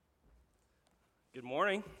Good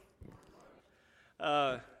morning.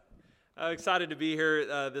 I'm excited to be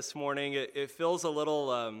here this morning. It feels a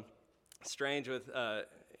little strange with,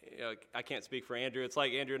 I can't speak for Andrew. It's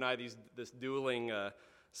like Andrew and I, this dueling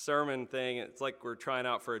sermon thing. It's like we're trying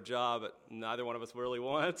out for a job that neither one of us really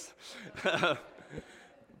wants.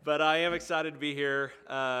 But I am excited to be here.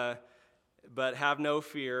 But have no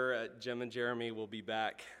fear, Jim and Jeremy will be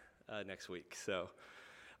back next week. So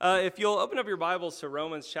if you'll open up your Bibles to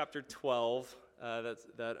Romans chapter 12,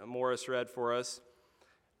 that Morris read for us.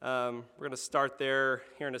 We're going to start there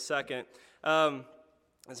here in a second.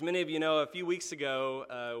 As many of you know, a few weeks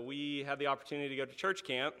ago, we had the opportunity to go to church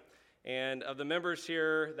camp. And of the members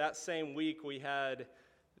here, that same week we had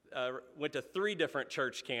went to 3 different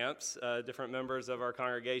church camps, different members of our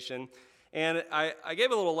congregation. And I gave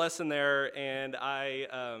a little lesson there, and I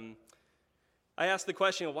asked the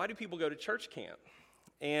question, why do people go to church camp?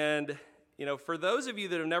 And, for those of you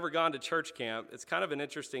that have never gone to church camp, it's kind of an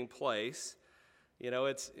interesting place.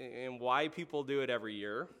 It's and why people do it every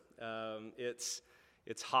year. It's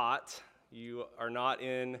hot. You are not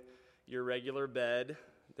in your regular bed.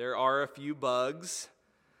 There are a few bugs.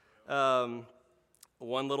 One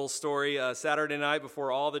little story, Saturday night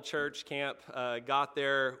before all the church camp got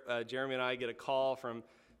there, Jeremy and I get a call from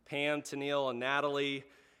Pam, Tennille, and Natalie,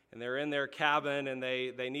 and they're in their cabin, and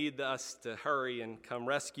they need us to hurry and come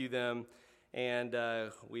rescue them. And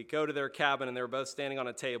we go to their cabin, and they're both standing on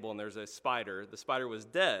a table, and there's a spider. The spider was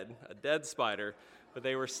dead, a dead spider, but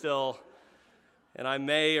they were still, and I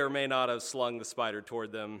may or may not have slung the spider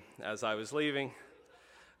toward them as I was leaving.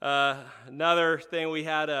 Another thing, we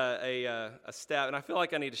had a staff, and I feel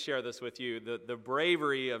like I need to share this with you, the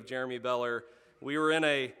bravery of Jeremy Beller. We were in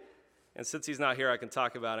and since he's not here, I can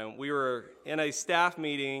talk about him. We were in a staff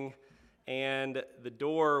meeting, and the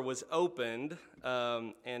door was opened,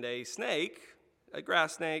 and a snake, a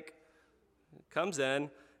grass snake, comes in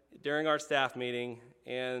during our staff meeting,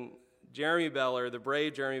 and Jeremy Beller, the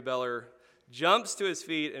brave Jeremy Beller, jumps to his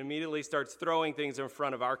feet and immediately starts throwing things in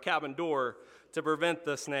front of our cabin door to prevent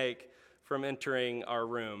the snake from entering our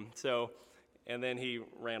room. And then he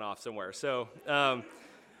ran off somewhere.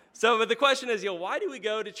 But the question is, why do we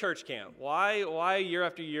go to church camp? Why year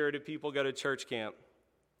after year do people go to church camp?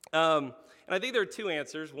 And I think there are 2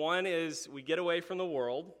 answers. One is we get away from the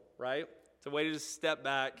world, right? It's a way to just step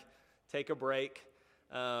back, take a break,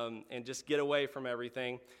 and just get away from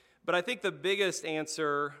everything. But I think the biggest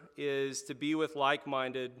answer is to be with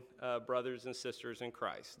like-minded brothers and sisters in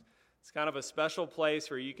Christ. It's kind of a special place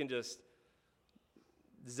where you can just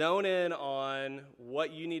zone in on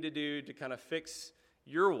what you need to do to kind of fix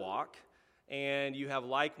your walk, and you have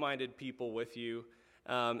like-minded people with you.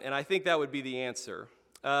 And I think that would be the answer.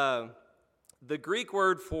 The Greek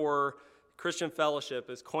word for Christian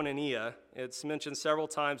fellowship is koinonia. It's mentioned several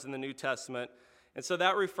times in the New Testament. And so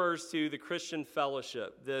that refers to the Christian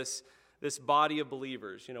fellowship, this body of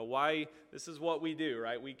believers. Why this is what we do,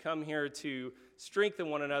 right? We come here to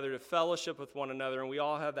strengthen one another, to fellowship with one another, and we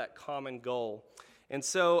all have that common goal. And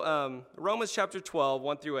so Romans chapter 12,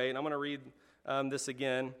 1 through 8, and I'm going to read this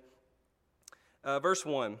again. Verse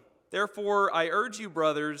 1, "Therefore I urge you,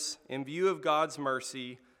 brothers, in view of God's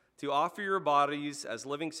mercy, to offer your bodies as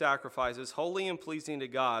living sacrifices, holy and pleasing to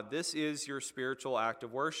God. This is your spiritual act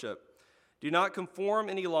of worship. Do not conform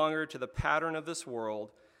any longer to the pattern of this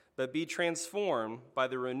world, but be transformed by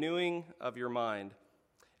the renewing of your mind.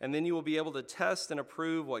 And then you will be able to test and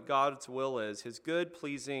approve what God's will is, his good,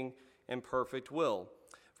 pleasing, and perfect will.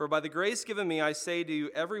 For by the grace given me, I say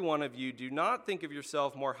to every one of you, do not think of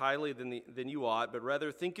yourself more highly than you ought, but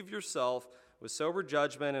rather think of yourself with sober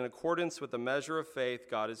judgment in accordance with the measure of faith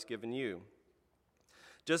God has given you.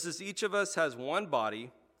 Just as each of us has one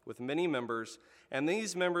body with many members, and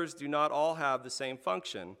these members do not all have the same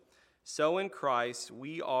function, so in Christ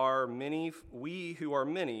we who are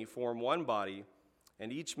many form one body,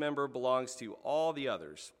 and each member belongs to all the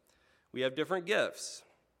others. We have different gifts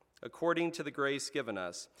according to the grace given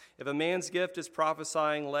us. If a man's gift is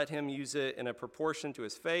prophesying, let him use it in a proportion to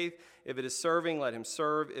his faith. If it is serving, let him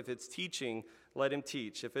serve. If it's teaching, let him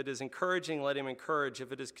teach. If it is encouraging, let him encourage.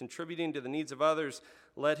 If it is contributing to the needs of others,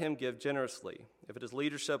 let him give generously. If it is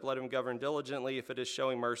leadership, let him govern diligently. If it is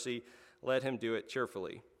showing mercy, let him do it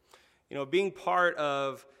cheerfully." Being part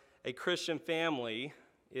of a Christian family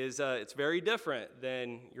it's very different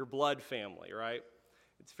than your blood family, right?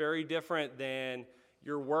 It's very different than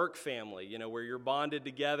your work family, where you're bonded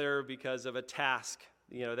together because of a task,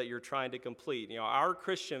 that you're trying to complete. Our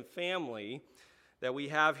Christian family that we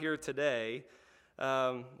have here today,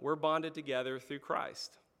 we're bonded together through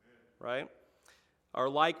Christ, right? our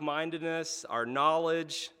like-mindedness, our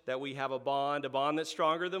knowledge that we have a bond that's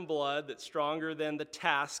stronger than blood, that's stronger than the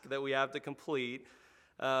task that we have to complete.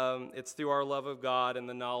 It's through our love of God and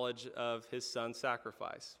the knowledge of his son's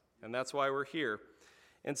sacrifice. And that's why we're here.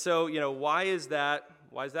 And so, why is that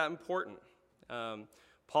important?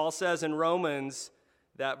 Paul says in Romans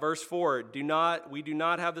that verse 4, we do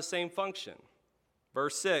not have the same function.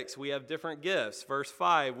 Verse 6, we have different gifts. Verse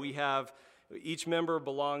 5, each member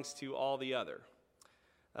belongs to all the other.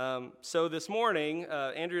 So this morning,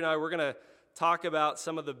 Andrew and I, we're going to talk about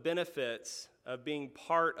some of the benefits of being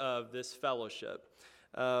part of this fellowship.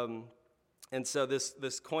 And so this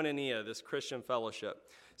koinonia, this Christian fellowship.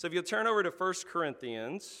 So if you'll turn over to 1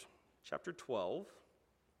 Corinthians chapter 12,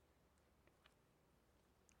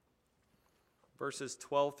 verses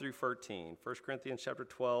 12 through 14. 1 Corinthians chapter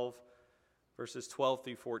 12, verses 12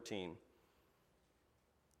 through 14.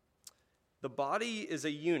 The body is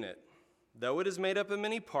a unit. Though it is made up of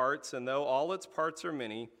many parts, and though all its parts are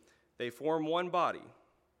many, they form one body.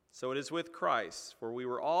 So it is with Christ, for we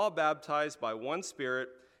were all baptized by one Spirit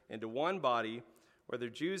into one body, whether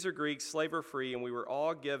Jews or Greeks, slave or free, and we were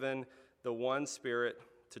all given the one Spirit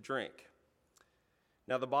to drink.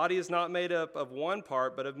 Now the body is not made up of one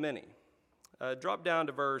part, but of many. Drop down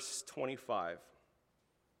to verse 25.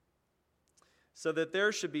 So that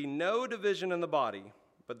there should be no division in the body,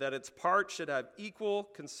 but that its parts should have equal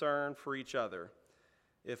concern for each other.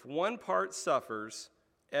 If one part suffers,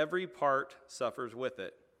 every part suffers with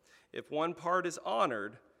it. If one part is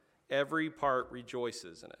honored, every part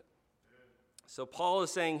rejoices in it. So Paul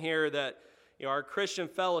is saying here that our Christian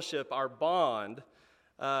fellowship, our bond,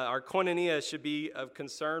 our koinonia should be of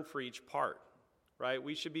concern for each part, right?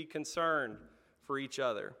 We should be concerned for each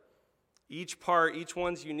other. Each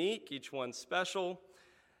one's unique, each one's special.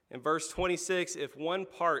 In verse 26, if one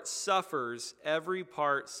part suffers, every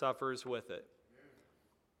part suffers with it.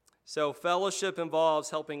 So fellowship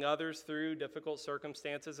involves helping others through difficult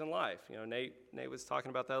circumstances in life. Nate was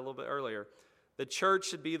talking about that a little bit earlier. The church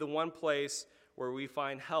should be the one place where we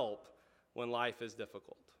find help when life is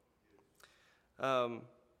difficult.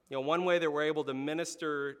 One way that we're able to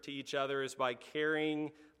minister to each other is by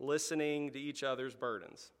listening to each other's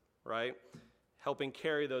burdens, right? Helping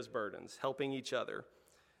carry those burdens, helping each other.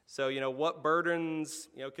 So, what burdens,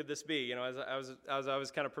 could this be? As I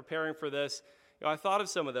was kind of preparing for this, I thought of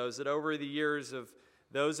some of those that over the years of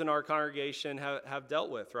those in our congregation have dealt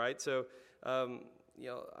with, right? So,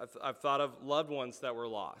 I've thought of loved ones that were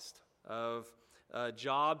lost, of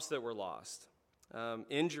jobs that were lost,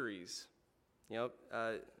 injuries,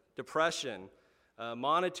 depression,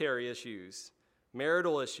 monetary issues,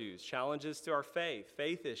 marital issues, challenges to our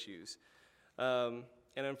faith issues.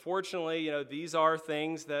 And unfortunately, these are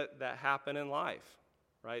things that happen in life,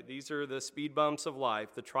 right? These are the speed bumps of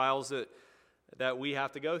life, the trials that we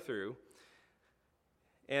have to go through.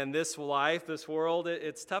 And this world,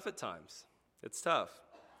 it's tough at times. It's tough.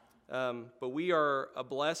 But we are a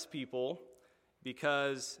blessed people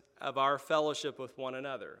because of our fellowship with one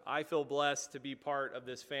another. I feel blessed to be part of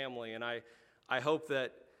this family, and I hope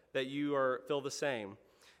that you feel the same.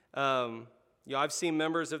 I've seen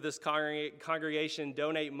members of this congregation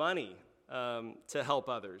donate money to help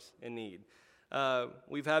others in need.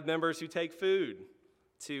 We've had members who take food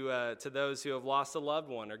to those who have lost a loved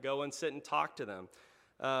one or go and sit and talk to them.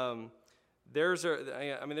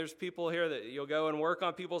 There's people here that you'll go and work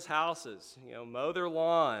on people's houses, mow their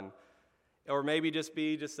lawn, or maybe just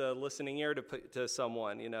be a listening ear to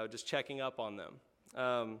someone, just checking up on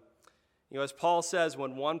them. As Paul says,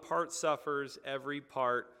 when one part suffers, every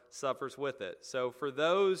part suffers with it. So for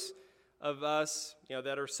those of us,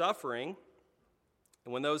 that are suffering,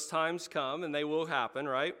 and when those times come, and they will happen,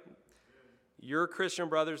 right? Your Christian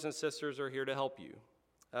brothers and sisters are here to help you.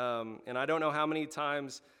 And I don't know how many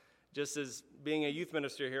times, just as being a youth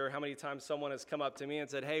minister here, how many times someone has come up to me and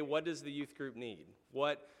said, hey, what does the youth group need?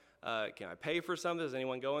 What can I pay for something? Is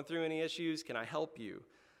anyone going through any issues? Can I help you?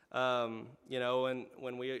 And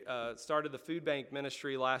when we started the food bank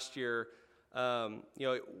ministry last year,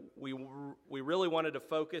 we really wanted to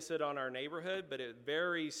focus it on our neighborhood, but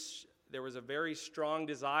there was a very strong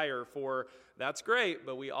desire for, that's great,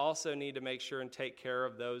 but we also need to make sure and take care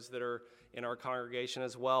of those that are in our congregation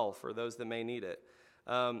as well, for those that may need it.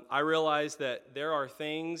 I realize that there are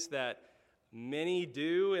things that many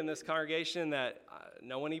do in this congregation that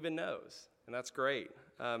no one even knows, and that's great.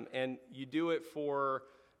 And you do it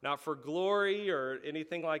not for glory or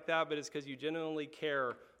anything like that, but it's because you genuinely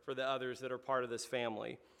care for the others that are part of this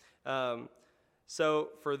family. So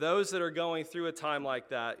for those that are going through a time like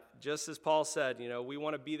that, just as Paul said, we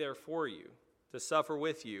want to be there for you, to suffer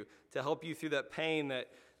with you, to help you through that pain that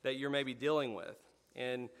you're maybe dealing with.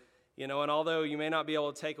 And, and although you may not be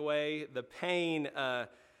able to take away the pain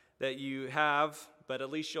that you have, but at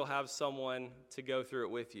least you'll have someone to go through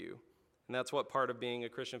it with you. And that's what part of being a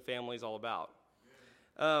Christian family is all about.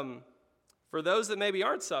 For those that maybe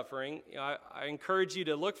aren't suffering, I encourage you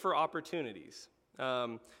to look for opportunities.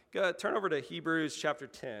 Turn over to Hebrews chapter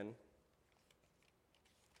 10.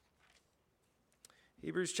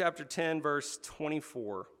 Hebrews chapter 10, verse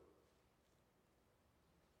 24.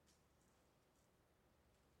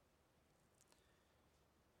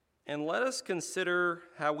 And let us consider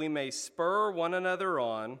how we may spur one another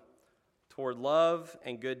on toward love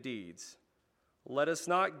and good deeds. Let us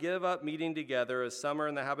not give up meeting together as some are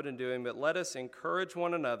in the habit of doing, but let us encourage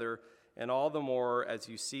one another, and all the more as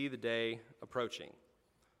you see the day approaching.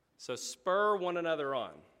 So spur one another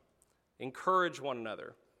on. Encourage one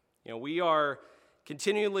another. We are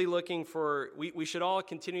continually looking for, we should all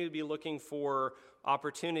continue to be looking for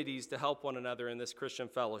opportunities to help one another in this Christian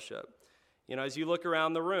fellowship. As you look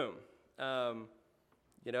around the room,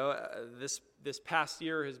 this past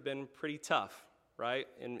year has been pretty tough, right,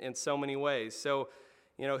 in so many ways. So,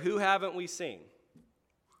 who haven't we seen?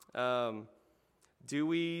 Do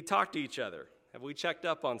we talk to each other? Have we checked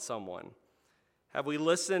up on someone? Have we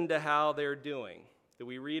listened to how they're doing? Do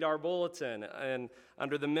we read our bulletin and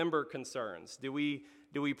under the member concerns? Do we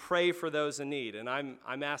pray for those in need? And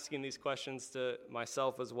I'm asking these questions to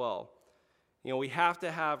myself as well. We have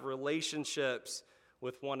to have relationships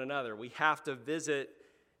with one another. We have to visit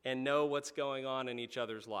and know what's going on in each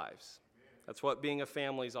other's lives. That's what being a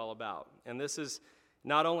family is all about. And this is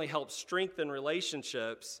not only helps strengthen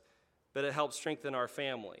relationships, but it helps strengthen our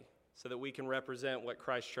family so that we can represent what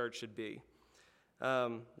Christ Church should be.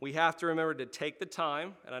 We have to remember to take the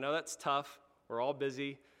time, and I know that's tough, we're all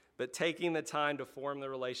busy, but taking the time to form the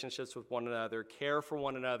relationships with one another, care for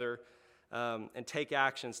one another, and take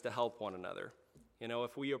actions to help one another.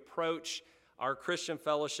 If we approach our Christian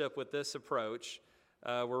fellowship with this approach,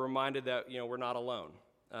 we're reminded that, we're not alone.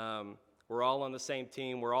 We're all on the same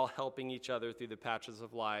team. We're all helping each other through the patches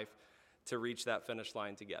of life to reach that finish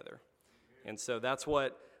line together. And so that's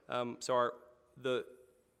what,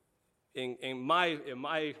 in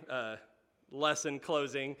my lesson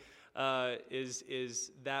closing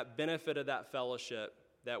is that benefit of that fellowship,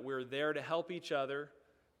 that we're there to help each other,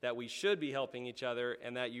 that we should be helping each other,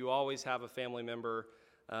 and that you always have a family member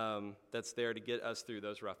that's there to get us through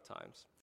those rough times.